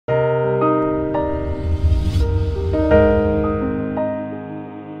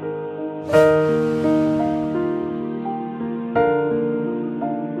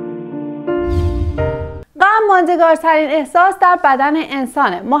ماندگارترین احساس در بدن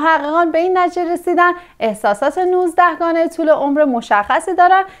انسانه. محققان به این نتیجه رسیدن احساسات 19 گانه طول عمر مشخصی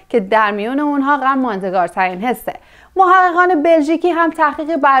دارن که در میون اونها غم ماندگارترین حسه. محققان بلژیکی هم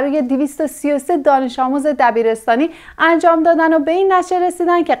تحقیق بر روی 233 دانش آموز دبیرستانی انجام دادن و به این نتیجه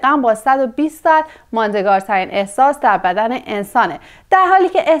رسیدن که غم با 120 ساعت ماندگارترین احساس در بدن انسانه، در حالی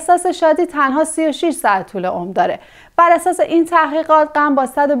که احساس شادی تنها 36 ساعت طول عمر داره. بر اساس این تحقیقات غم با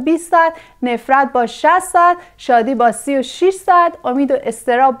 120 ساعت، نفرت با 60 ساعت، شادی با 36 ساعت، امید و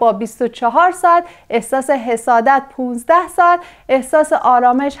اضطراب با 24 ساعت، احساس حسادت 15 ساعت، احساس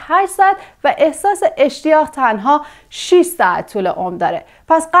آرامش 8 ساعت و احساس اشتیاق تنها 6 ساعت طول عمر داره.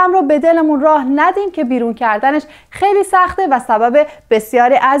 پس غم رو به دلمون راه ندیم که بیرون کردنش خیلی سخته و سبب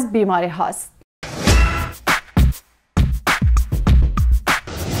بسیاری از بیماری هاست.